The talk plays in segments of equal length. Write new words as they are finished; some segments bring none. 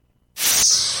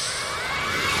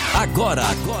Agora,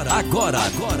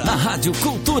 na Rádio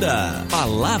Cultura.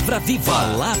 Palavra Viva.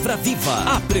 Palavra Viva.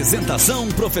 Apresentação,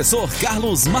 professor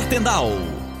Carlos Martendal.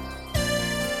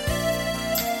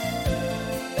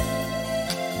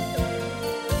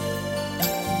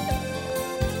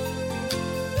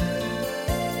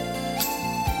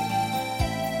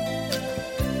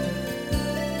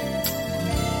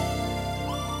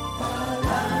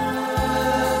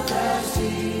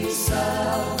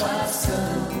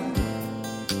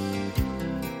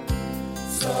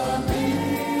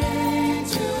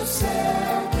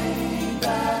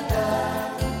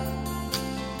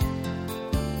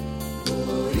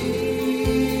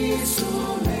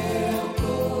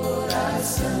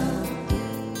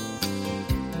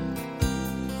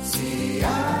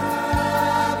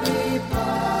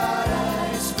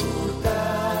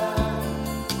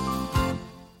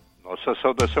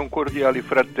 Saudação cordial e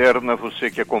fraterna a você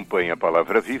que acompanha a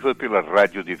Palavra Viva pela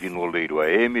Rádio Divino Oleiro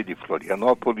AM de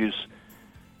Florianópolis,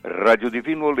 Rádio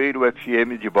Divino Oleiro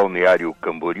FM de Balneário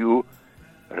Camboriú,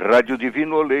 Rádio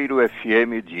Divino Oleiro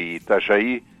FM de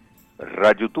Itajaí,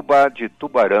 Rádio Tubá de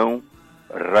Tubarão,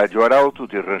 Rádio Arauto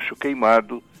de Rancho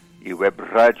Queimado e Web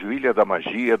Rádio Ilha da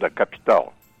Magia da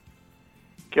capital.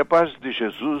 Que a paz de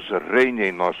Jesus reine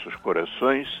em nossos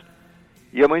corações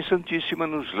e a Mãe Santíssima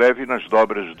nos leve nas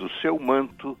dobras do seu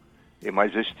manto em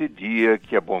mais este dia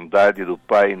que a bondade do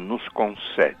Pai nos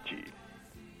concede.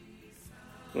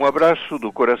 Um abraço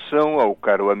do coração ao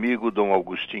caro amigo Dom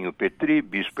Agostinho Petri,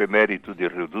 bispo emérito de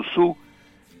Rio do Sul,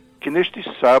 que neste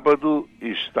sábado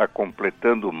está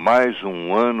completando mais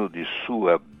um ano de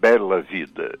sua bela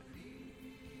vida.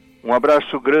 Um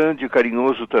abraço grande e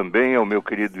carinhoso também ao meu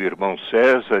querido irmão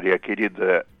César e à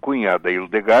querida cunhada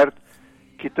Hildegard,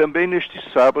 que também neste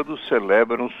sábado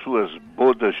celebram suas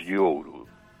bodas de ouro.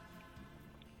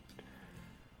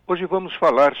 Hoje vamos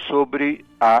falar sobre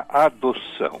a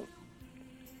adoção.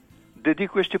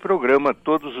 Dedico este programa a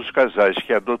todos os casais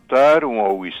que adotaram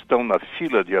ou estão na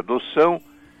fila de adoção,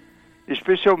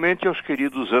 especialmente aos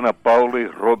queridos Ana Paula e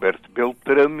Robert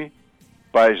Beltrame,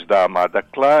 pais da amada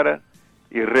Clara,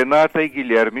 e Renata e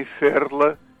Guilherme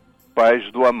Ferla,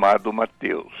 pais do amado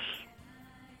Mateus.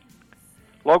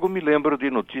 Logo me lembro de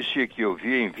notícia que eu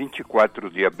vi em 24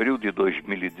 de abril de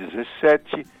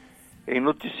 2017, em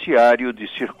noticiário de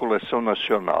circulação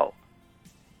nacional.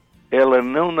 Ela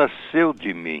não nasceu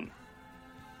de mim,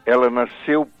 ela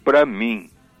nasceu para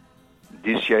mim,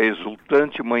 disse a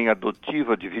exultante mãe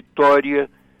adotiva de Vitória,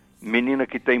 menina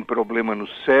que tem problema no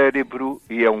cérebro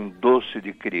e é um doce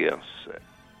de criança.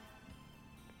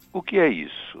 O que é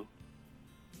isso?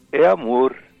 É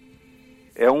amor.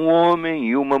 É um homem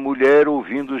e uma mulher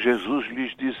ouvindo Jesus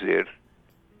lhes dizer: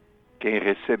 quem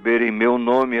receber em meu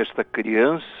nome esta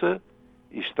criança,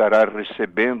 estará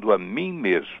recebendo a mim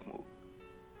mesmo.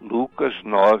 Lucas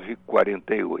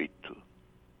 9:48.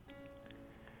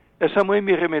 Essa mãe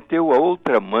me remeteu a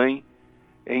outra mãe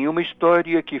em uma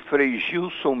história que Frei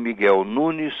Gilson Miguel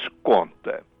Nunes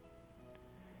conta.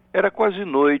 Era quase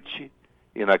noite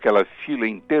e naquela fila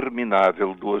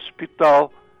interminável do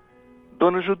hospital,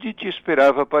 Dona Judite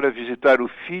esperava para visitar o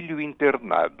filho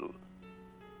internado.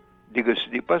 Diga-se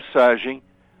de passagem,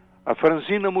 a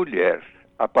franzina mulher,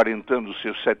 aparentando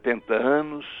seus 70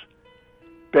 anos,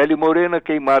 pele morena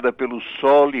queimada pelo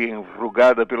sol e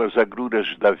enrugada pelas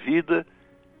agruras da vida,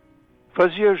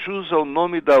 fazia jus ao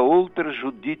nome da outra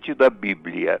Judite da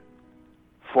Bíblia,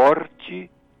 forte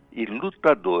e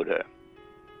lutadora.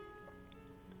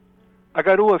 A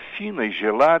garoa fina e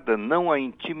gelada não a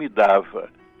intimidava.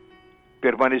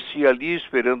 Permanecia ali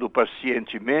esperando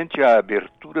pacientemente a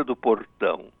abertura do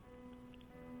portão.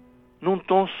 Num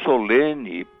tom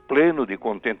solene e pleno de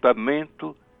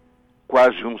contentamento,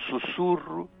 quase um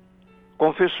sussurro,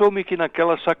 confessou-me que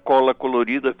naquela sacola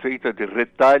colorida feita de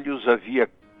retalhos havia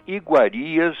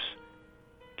iguarias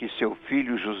que seu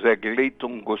filho José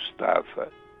Gleiton gostava.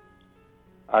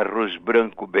 Arroz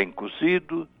branco bem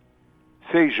cozido,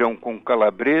 feijão com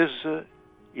calabresa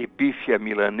e bife à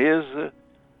milanesa,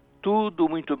 tudo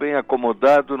muito bem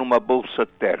acomodado numa bolsa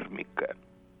térmica.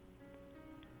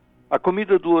 A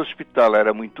comida do hospital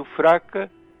era muito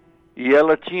fraca e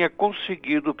ela tinha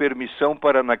conseguido permissão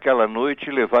para naquela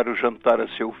noite levar o jantar a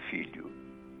seu filho.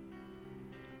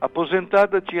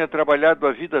 Aposentada, tinha trabalhado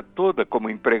a vida toda como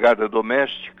empregada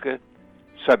doméstica,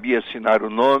 sabia assinar o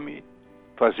nome,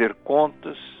 fazer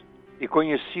contas e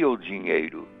conhecia o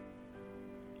dinheiro.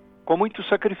 Com muito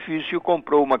sacrifício,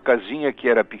 comprou uma casinha que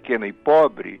era pequena e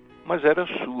pobre, mas era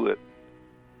sua.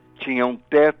 Tinha um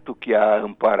teto que a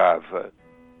amparava.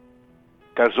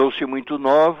 Casou-se muito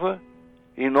nova,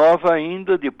 e nova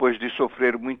ainda, depois de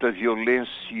sofrer muita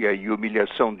violência e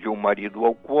humilhação de um marido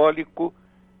alcoólico,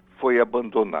 foi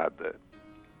abandonada.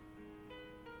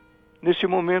 Nesse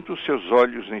momento, seus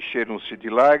olhos encheram-se de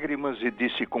lágrimas e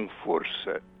disse com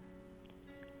força: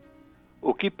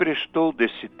 o que prestou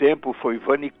desse tempo foi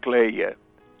Vanicleia,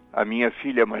 a minha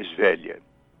filha mais velha.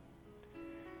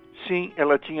 Sim,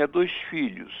 ela tinha 2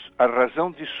 filhos, a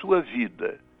razão de sua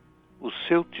vida, o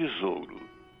seu tesouro.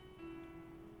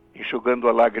 Enxugando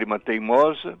a lágrima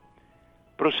teimosa,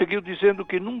 prosseguiu dizendo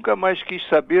que nunca mais quis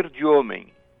saber de homem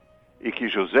e que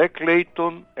José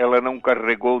Clayton ela não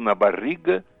carregou na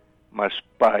barriga, mas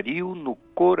pariu no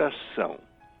coração.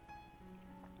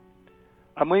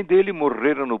 A mãe dele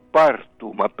morrera no parto,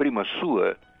 uma prima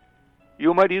sua, e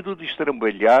o marido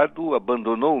destrambelhado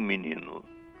abandonou o menino.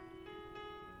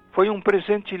 Foi um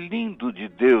presente lindo de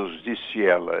Deus, disse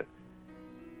ela.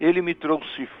 Ele me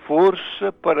trouxe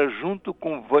força para, junto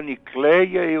com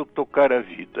Vanicleia, eu tocar a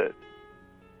vida.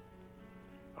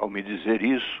 Ao me dizer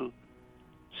isso,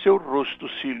 seu rosto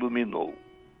se iluminou.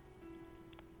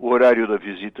 O horário da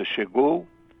visita chegou,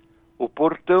 o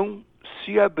portão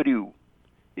se abriu,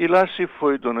 e lá se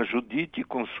foi Dona Judite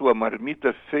com sua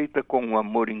marmita feita com um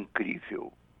amor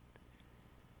incrível.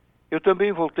 Eu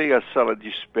também voltei à sala de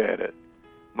espera,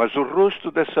 mas o rosto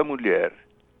dessa mulher,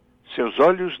 seus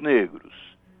olhos negros,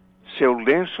 seu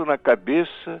lenço na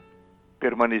cabeça,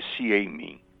 permanecia em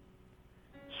mim.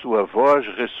 Sua voz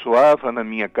ressoava na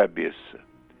minha cabeça.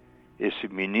 Esse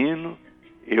menino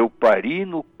eu pari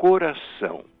no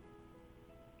coração.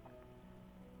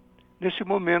 Nesse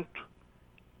momento,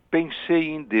 pensei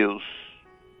em Deus,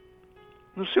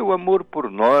 no seu amor por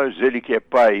nós, Ele que é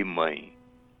pai e mãe.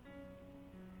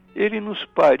 Ele nos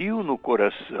pariu no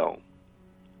coração,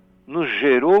 nos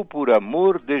gerou por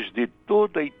amor desde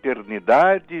toda a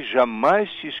eternidade,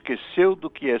 jamais se esqueceu do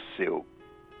que é seu.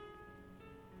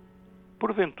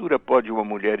 Porventura pode uma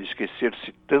mulher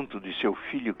esquecer-se tanto de seu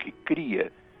filho que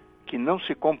cria, que não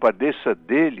se compadeça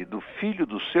dele, do filho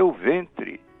do seu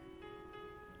ventre?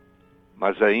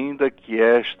 Mas ainda que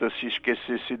esta se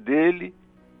esquecesse dele,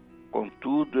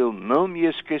 contudo eu não me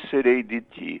esquecerei de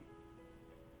ti.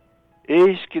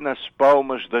 Eis que nas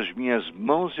palmas das minhas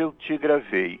mãos eu te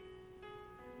gravei.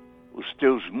 Os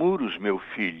teus muros, meu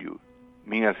filho,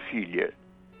 minha filha,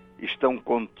 estão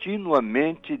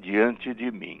continuamente diante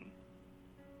de mim.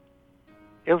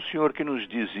 É o Senhor que nos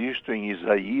diz isto em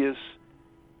Isaías,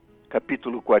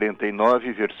 capítulo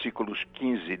 49, versículos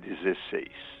 15 e 16.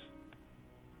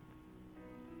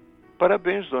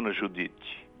 Parabéns, Dona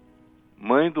Judite,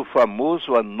 mãe do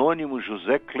famoso anônimo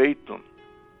José Clayton,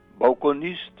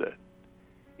 balconista,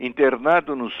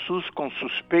 internado no SUS com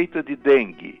suspeita de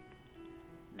dengue,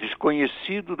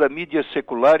 desconhecido da mídia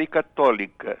secular e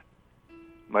católica,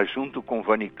 mas junto com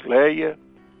Vanicleia,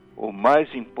 o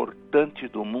mais importante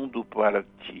do mundo para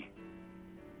ti.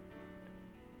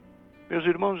 Meus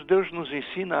irmãos, Deus nos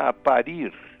ensina a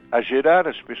parir, a gerar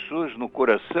as pessoas no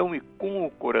coração e com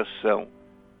o coração,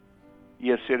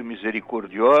 e a ser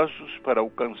misericordiosos para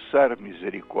alcançar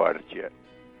misericórdia.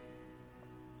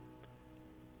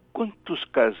 Quantos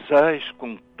casais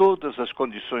com todas as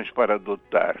condições para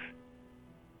adotar?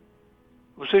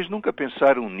 Vocês nunca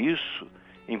pensaram nisso,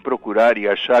 em procurar e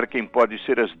achar quem pode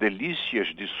ser as delícias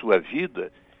de sua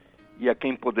vida e a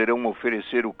quem poderão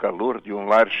oferecer o calor de um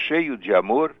lar cheio de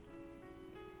amor?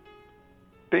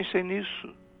 Pensem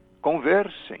nisso,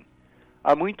 conversem.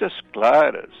 Há muitas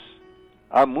Claras,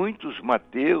 há muitos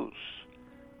Mateus,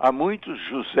 há muitos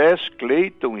Josés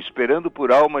Clayton esperando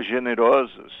por almas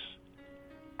generosas,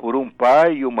 por um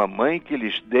pai e uma mãe que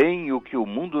lhes deem o que o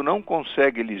mundo não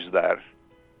consegue lhes dar: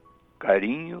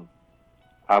 carinho,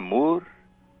 amor,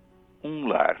 um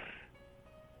lar.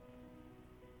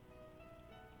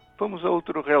 Vamos a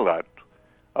outro relato,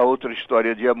 a outra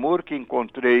história de amor que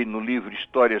encontrei no livro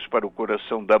Histórias para o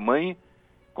Coração da Mãe,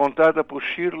 contada por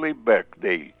Shirley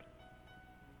Birkdale.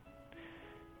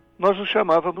 Nós o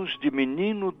chamávamos de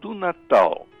Menino do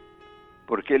Natal,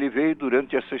 porque ele veio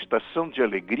durante essa estação de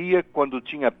alegria quando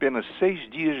tinha apenas 6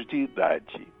 dias de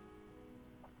idade.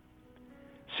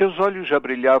 Seus olhos já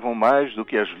brilhavam mais do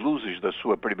que as luzes da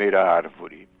sua primeira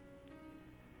árvore.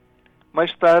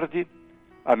 Mais tarde,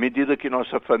 à medida que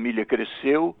nossa família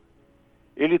cresceu,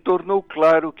 ele tornou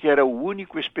claro que era o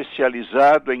único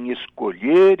especializado em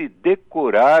escolher e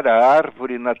decorar a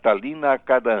árvore natalina a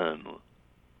cada ano.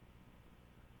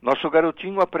 Nosso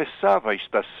garotinho apressava a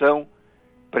estação,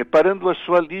 preparando a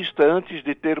sua lista antes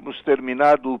de termos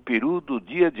terminado o peru do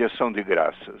Dia de Ação de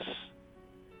Graças.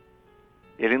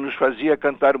 Ele nos fazia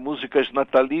cantar músicas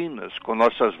natalinas, com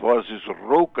nossas vozes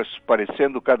roucas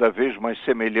parecendo cada vez mais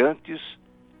semelhantes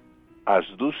às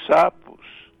dos sapos,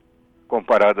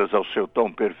 comparadas ao seu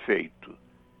tom perfeito.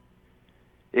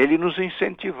 Ele nos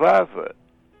incentivava,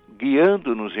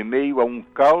 guiando-nos em meio a um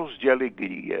caos de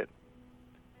alegria.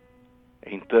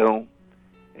 Então,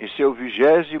 em seu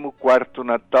 24º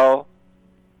Natal,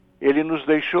 ele nos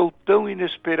deixou tão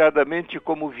inesperadamente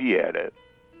como viera.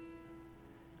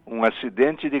 Um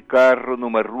acidente de carro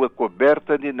numa rua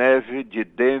coberta de neve de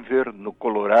Denver, no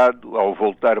Colorado, ao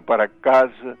voltar para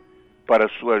casa, para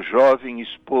sua jovem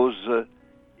esposa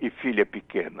e filha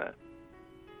pequena.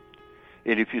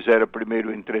 Ele fizera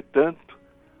primeiro, entretanto,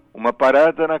 uma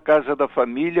parada na casa da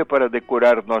família para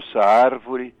decorar nossa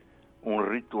árvore, um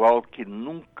ritual que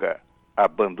nunca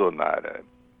abandonara.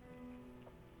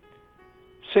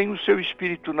 Sem o seu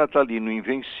espírito natalino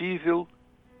invencível,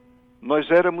 nós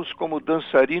éramos como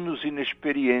dançarinos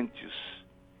inexperientes,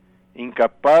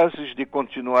 incapazes de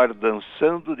continuar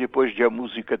dançando depois de a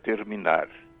música terminar.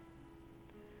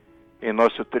 Em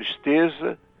nossa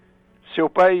tristeza, seu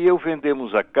pai e eu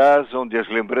vendemos a casa onde as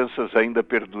lembranças ainda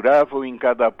perduravam em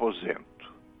cada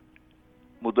aposento.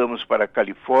 Mudamos para a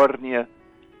Califórnia,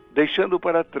 deixando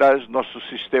para trás nosso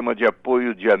sistema de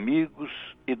apoio de amigos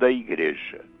e da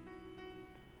igreja.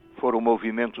 Foram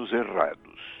movimentos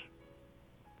errados.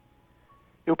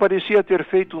 Eu parecia ter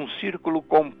feito um círculo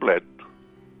completo,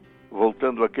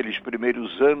 voltando àqueles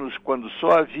primeiros anos quando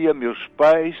só havia meus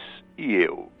pais e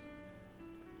eu.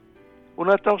 O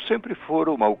Natal sempre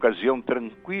fora uma ocasião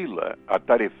tranquila,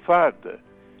 atarefada,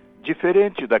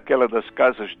 diferente daquela das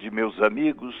casas de meus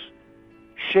amigos,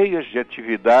 cheias de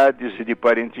atividades e de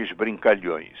parentes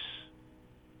brincalhões.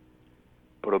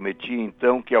 Prometi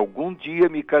então que algum dia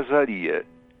me casaria,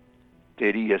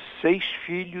 teria 6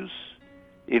 filhos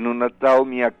e no Natal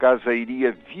minha casa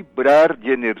iria vibrar de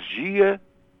energia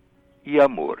e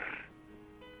amor.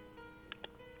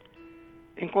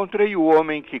 Encontrei o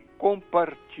homem que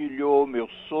compartilhou meu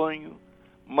sonho,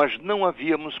 mas não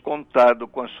havíamos contado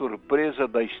com a surpresa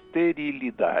da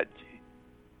esterilidade.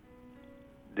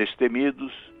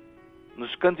 Destemidos,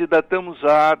 nos candidatamos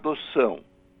à adoção,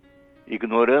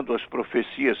 ignorando as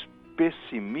profecias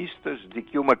pessimistas de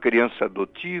que uma criança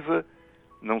adotiva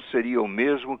não seria o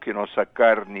mesmo que nossa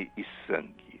carne e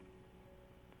sangue.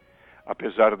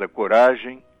 Apesar da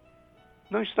coragem,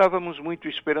 não estávamos muito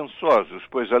esperançosos,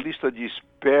 pois a lista de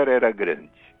espera era grande.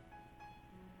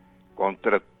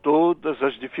 Contra todas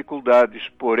as dificuldades,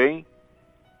 porém,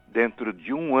 dentro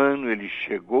de 1 ano ele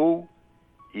chegou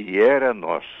e era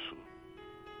nosso.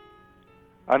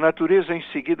 A natureza em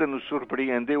seguida nos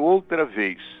surpreendeu outra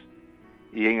vez,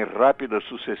 e em rápida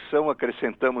sucessão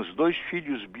acrescentamos 2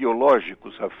 filhos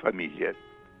biológicos à família.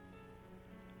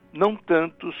 Não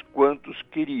tantos quantos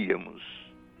queríamos,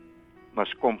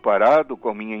 mas comparado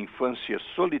com minha infância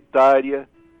solitária,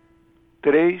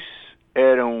 3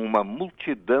 eram uma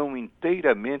multidão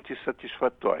inteiramente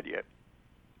satisfatória.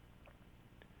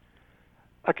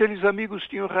 Aqueles amigos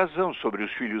tinham razão sobre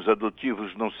os filhos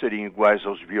adotivos não serem iguais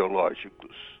aos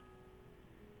biológicos.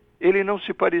 Ele não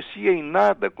se parecia em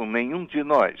nada com nenhum de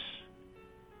nós.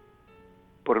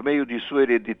 Por meio de sua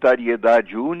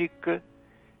hereditariedade única,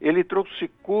 ele trouxe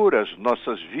cor às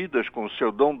nossas vidas com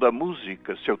seu dom da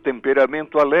música, seu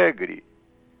temperamento alegre,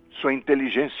 sua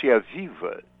inteligência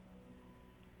viva.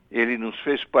 Ele nos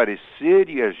fez parecer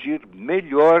e agir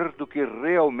melhor do que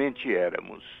realmente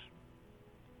éramos.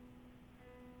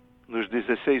 Nos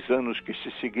 16 anos que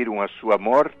se seguiram à sua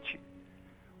morte,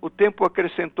 o tempo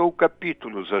acrescentou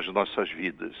capítulos às nossas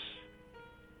vidas.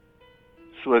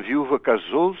 Sua viúva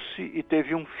casou-se e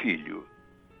teve um filho.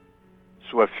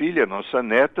 Sua filha, nossa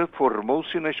neta,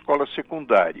 formou-se na escola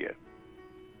secundária.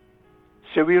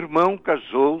 Seu irmão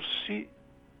casou-se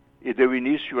e deu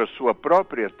início à sua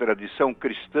própria tradição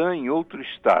cristã em outro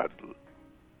estado.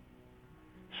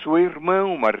 Sua irmã,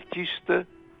 uma artista,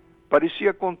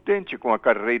 parecia contente com a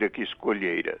carreira que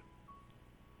escolhera.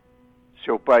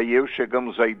 Seu pai e eu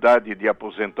chegamos à idade de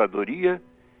aposentadoria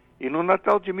e no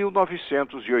Natal de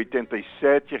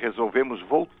 1987 resolvemos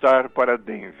voltar para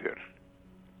Denver.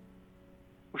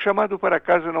 O chamado para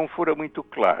casa não fora muito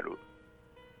claro.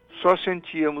 Só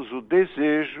sentíamos o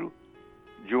desejo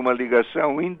de uma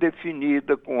ligação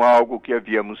indefinida com algo que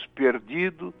havíamos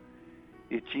perdido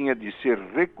e tinha de ser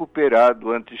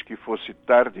recuperado antes que fosse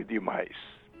tarde demais.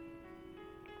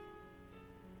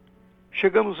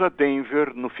 Chegamos a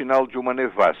Denver no final de uma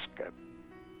nevasca.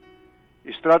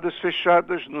 Estradas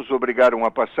fechadas nos obrigaram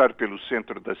a passar pelo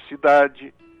centro da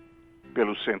cidade,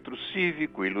 pelo centro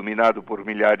cívico, iluminado por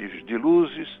milhares de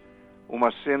luzes,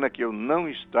 uma cena que eu não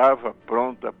estava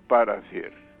pronta para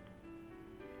ver.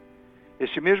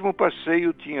 Esse mesmo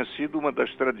passeio tinha sido uma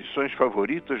das tradições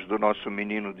favoritas do nosso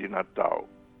menino de Natal.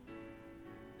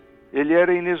 Ele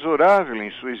era inexorável em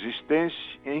sua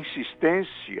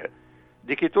insistência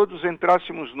de que todos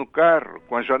entrássemos no carro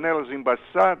com as janelas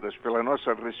embaçadas pela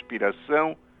nossa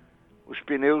respiração, os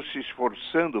pneus se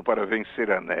esforçando para vencer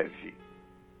a neve.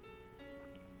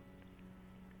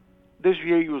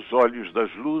 Desviei os olhos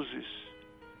das luzes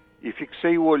e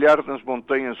fixei o olhar nas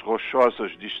montanhas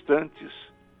rochosas distantes,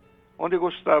 onde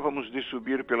gostávamos de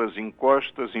subir pelas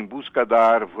encostas em busca da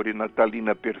árvore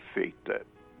natalina perfeita.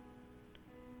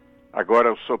 Agora,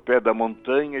 ao sopé da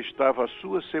montanha, estava a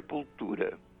sua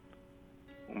sepultura,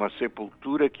 uma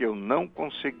sepultura que eu não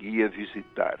conseguia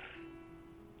visitar.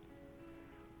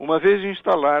 Uma vez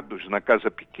instalados na casa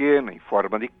pequena, em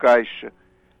forma de caixa,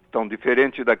 tão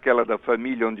diferente daquela da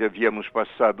família onde havíamos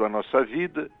passado a nossa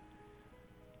vida,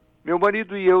 meu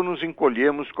marido e eu nos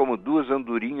encolhemos como duas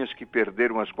andorinhas que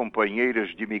perderam as companheiras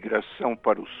de migração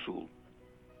para o sul.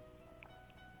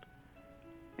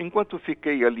 Enquanto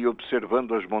fiquei ali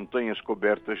observando as montanhas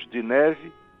cobertas de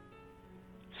neve,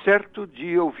 certo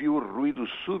dia ouvi o ruído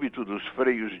súbito dos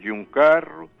freios de um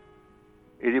carro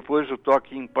e depois o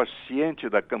toque impaciente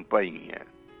da campainha.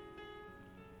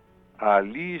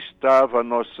 Ali estava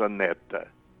nossa neta,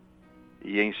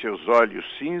 e em seus olhos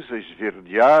cinza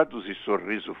esverdeados e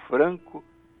sorriso franco,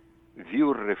 vi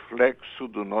o reflexo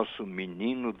do nosso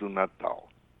menino do Natal.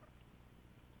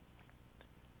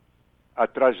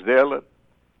 Atrás dela,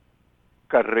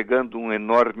 carregando um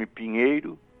enorme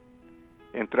pinheiro,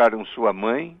 entraram sua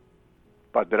mãe,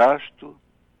 padrasto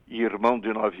e irmão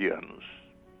de 9 anos.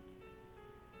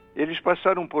 Eles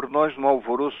passaram por nós no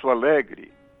alvoroço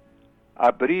alegre,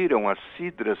 abriram a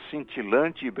cidra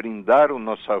cintilante e brindaram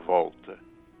nossa volta.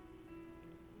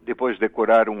 Depois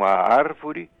decoraram a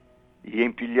árvore e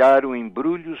empilharam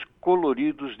embrulhos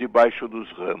coloridos debaixo dos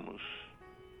ramos.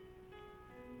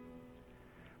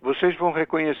 Vocês vão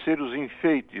reconhecer os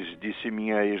enfeites, disse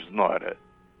minha ex-nora.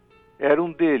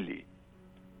 Eram dele.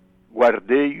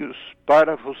 Guardei-os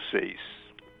para vocês.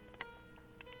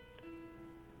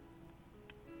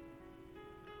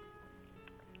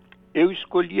 Eu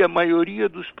escolhi a maioria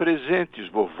dos presentes,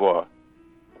 vovó,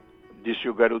 disse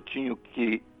o garotinho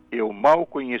que eu mal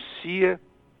conhecia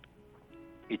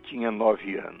e tinha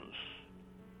 9 anos.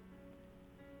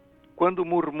 Quando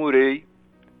murmurei,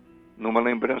 numa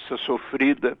lembrança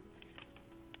sofrida,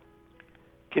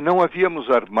 que não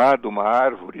havíamos armado uma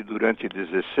árvore durante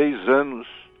 16 anos,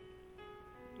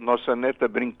 nossa neta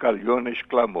brincalhona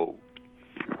exclamou: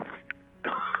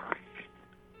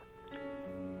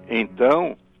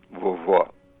 Então, vovó,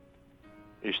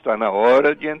 está na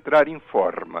hora de entrar em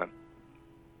forma.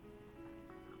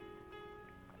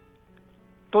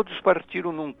 Todos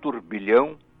partiram num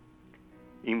turbilhão,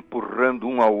 empurrando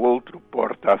um ao outro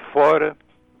porta afora,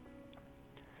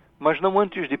 mas não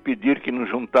antes de pedir que nos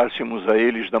juntássemos a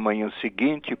eles na manhã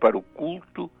seguinte para o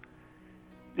culto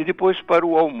e depois para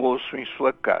o almoço em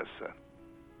sua casa.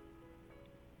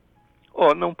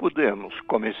 Oh, não podemos,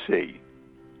 comecei.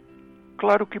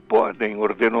 Claro que podem,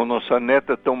 ordenou nossa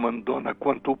neta tão mandona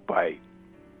quanto o pai.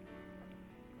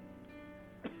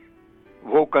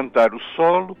 Vou cantar o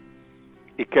solo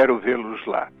e quero vê-los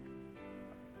lá.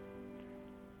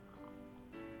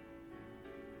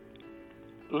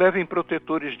 Levem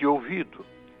protetores de ouvido,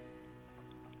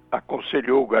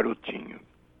 aconselhou o garotinho.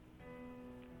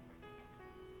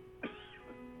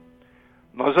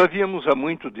 Nós havíamos há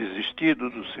muito desistido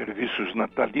dos serviços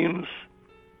natalinos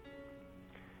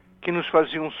que nos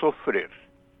faziam sofrer.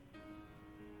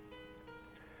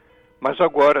 Mas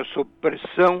agora, sob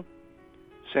pressão,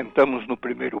 sentamos no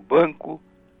primeiro banco,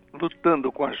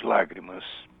 lutando com as lágrimas.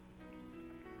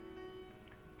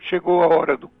 Chegou a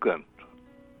hora do canto.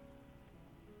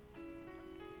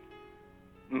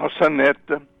 Nossa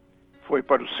neta foi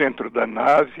para o centro da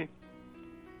nave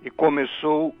e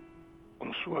começou,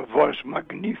 com sua voz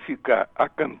magnífica, a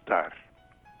cantar.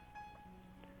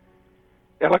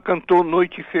 Ela cantou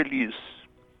Noite Feliz.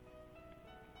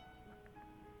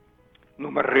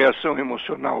 Numa reação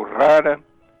emocional rara,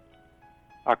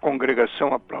 a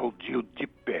congregação aplaudiu de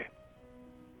pé.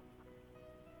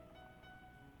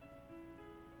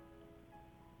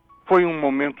 Foi um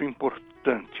momento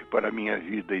importante para a minha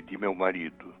vida e de meu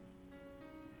marido.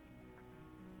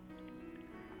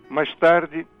 Mais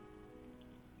tarde,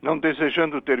 não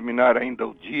desejando terminar ainda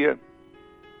o dia,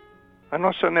 a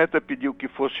nossa neta pediu que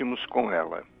fôssemos com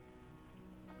ela.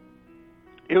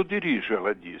 Eu dirijo,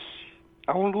 ela disse,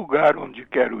 a um lugar onde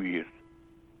quero ir.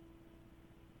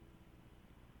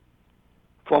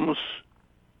 Fomos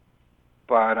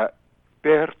para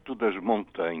perto das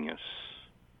montanhas.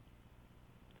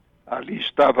 Ali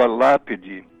estava a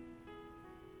lápide,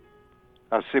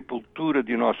 a sepultura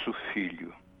de nosso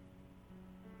filho.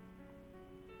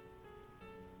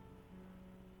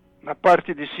 Na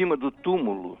parte de cima do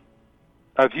túmulo,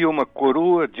 havia uma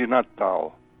coroa de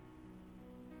Natal.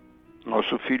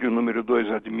 Nosso filho número 2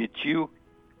 admitiu,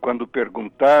 quando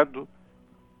perguntado,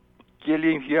 que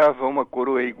ele enviava uma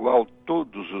coroa igual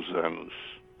todos os anos.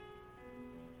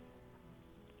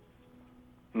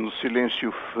 No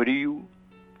silêncio frio,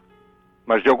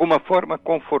 mas de alguma forma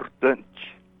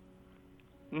confortante,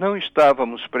 não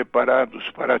estávamos preparados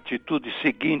para a atitude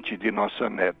seguinte de nossa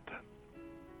neta.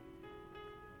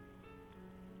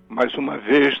 Mais uma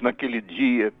vez, naquele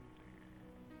dia,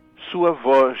 sua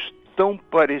voz, tão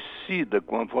parecida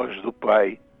com a voz do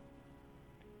pai,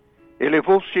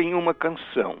 elevou-se em uma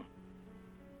canção,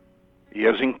 e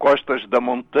as encostas da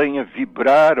montanha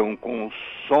vibraram com o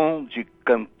som de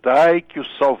 "Cantai que o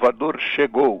Salvador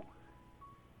chegou",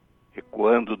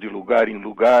 ecoando de lugar em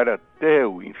lugar até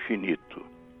o infinito.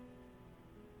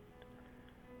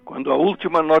 Quando a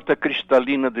última nota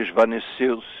cristalina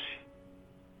desvaneceu-se,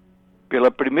 pela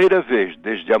primeira vez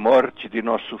desde a morte de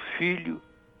nosso filho,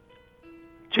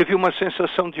 tive uma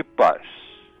sensação de paz,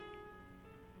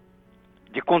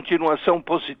 de continuação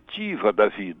positiva da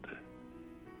vida,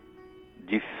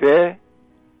 de fé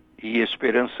e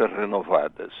esperança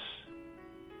renovadas.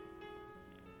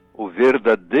 O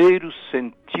verdadeiro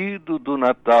sentido do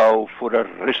Natal fora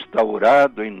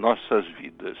restaurado em nossas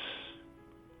vidas.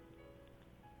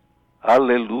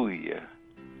 Aleluia!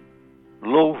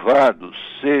 Louvado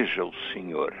seja o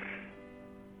Senhor!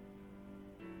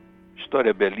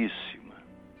 História belíssima.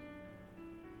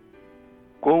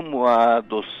 Como a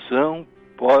adoção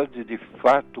pode de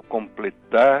fato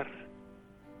completar,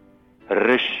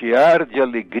 rechear de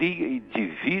alegria e de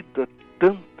vida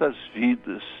tantas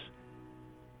vidas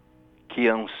que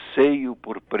anseio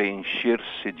por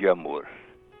preencher-se de amor.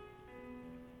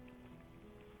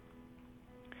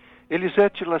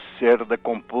 Elisete Lacerda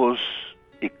compôs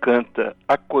e canta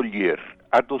Acolher,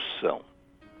 Adoção.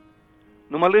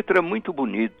 Numa letra muito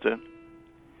bonita,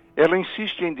 ela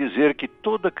insiste em dizer que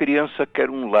toda criança quer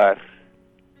um lar,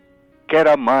 quer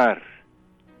amar,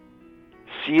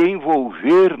 se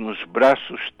envolver nos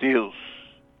braços teus,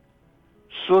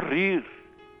 sorrir,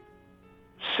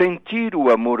 sentir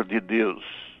o amor de Deus,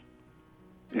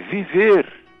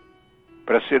 viver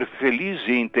para ser feliz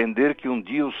e entender que um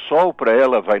dia o sol para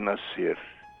ela vai nascer.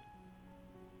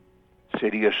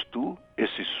 Serias tu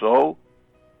esse sol?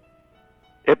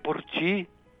 É por ti,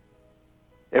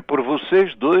 é por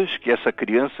vocês dois que essa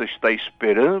criança está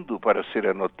esperando para ser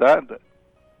anotada?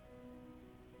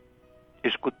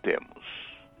 Escutemos.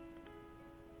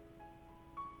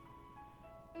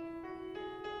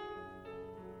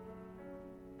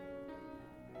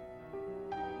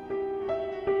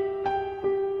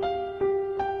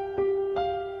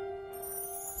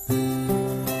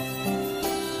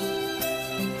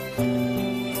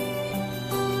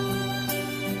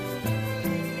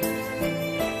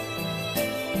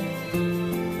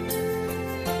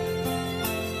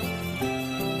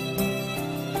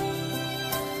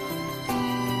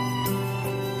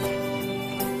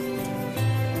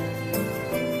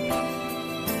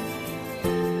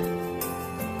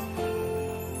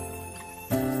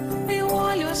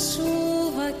 A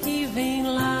chuva que vem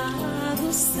lá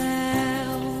do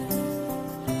céu,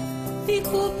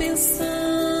 fico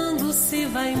pensando se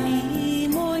vai me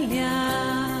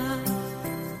molhar.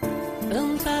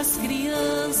 Tantas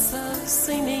crianças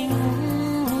sem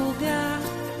nenhum lugar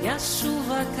e a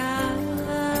chuva cai.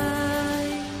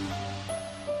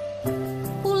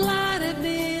 O lar é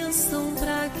bênção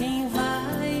pra quem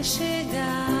vai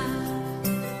chegar,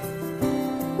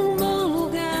 um bom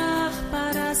lugar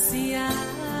para se abrigar.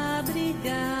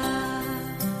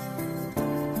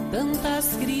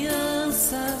 Tantas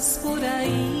crianças por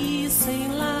aí sem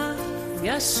lar e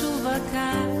a chuva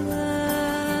cai.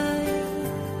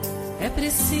 É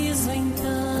preciso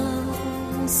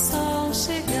então o sol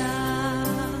chegar,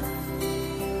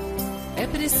 é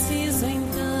preciso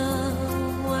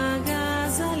então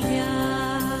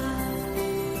agasalhar.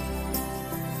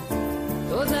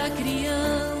 Toda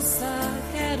criança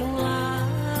quer um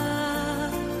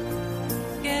lar,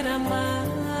 quer amar,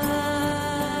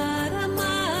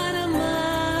 amar,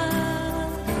 amar,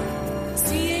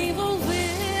 se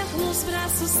envolver nos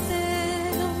braços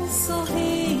teus,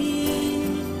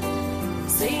 sorrir,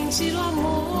 sentir o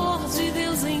amor de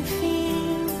Deus,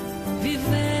 enfim,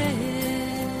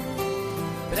 viver,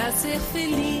 pra ser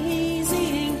feliz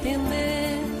e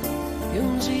entender que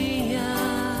um dia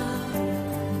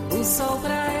o sol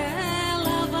pra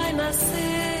ela vai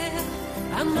nascer.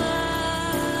 Amar,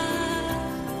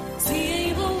 se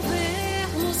envolver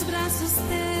nos braços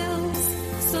teus,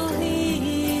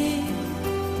 sorrir,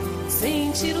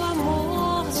 sentir o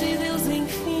amor de Deus,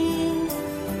 enfim,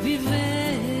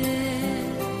 viver,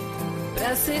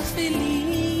 pra ser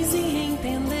feliz e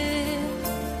entender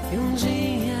que um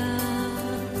dia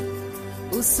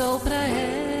o sol pra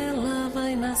ela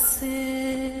vai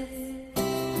nascer.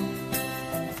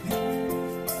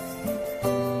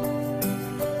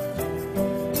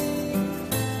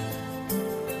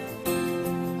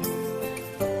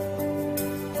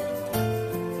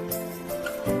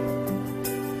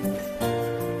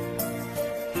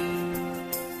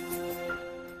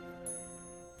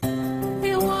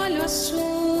 Eu olho a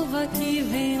chuva que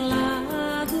vem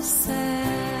lá do céu,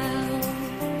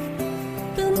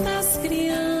 tantas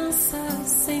crianças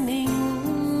sem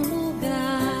nenhum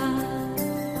lugar.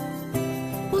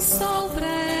 O sol pra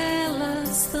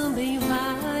elas também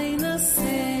vai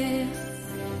nascer.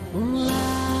 Um lar,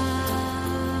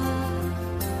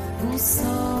 um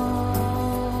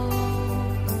sol,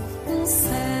 um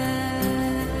céu.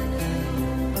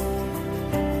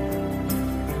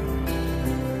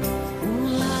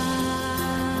 Um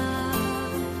lar,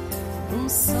 um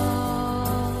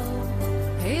sol,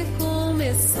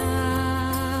 recomeçar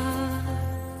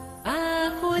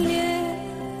a colher.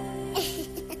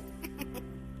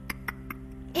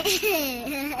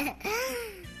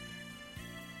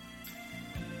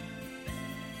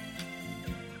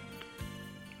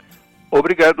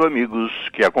 Obrigado, amigos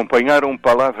que acompanharam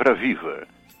Palavra Viva.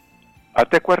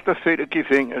 Até quarta-feira que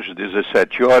vem, às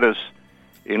 17 horas,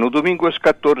 e no domingo às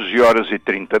 14 horas e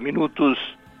 30 minutos,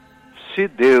 se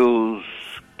Deus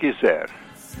quiser.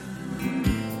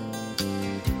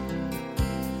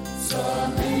 Só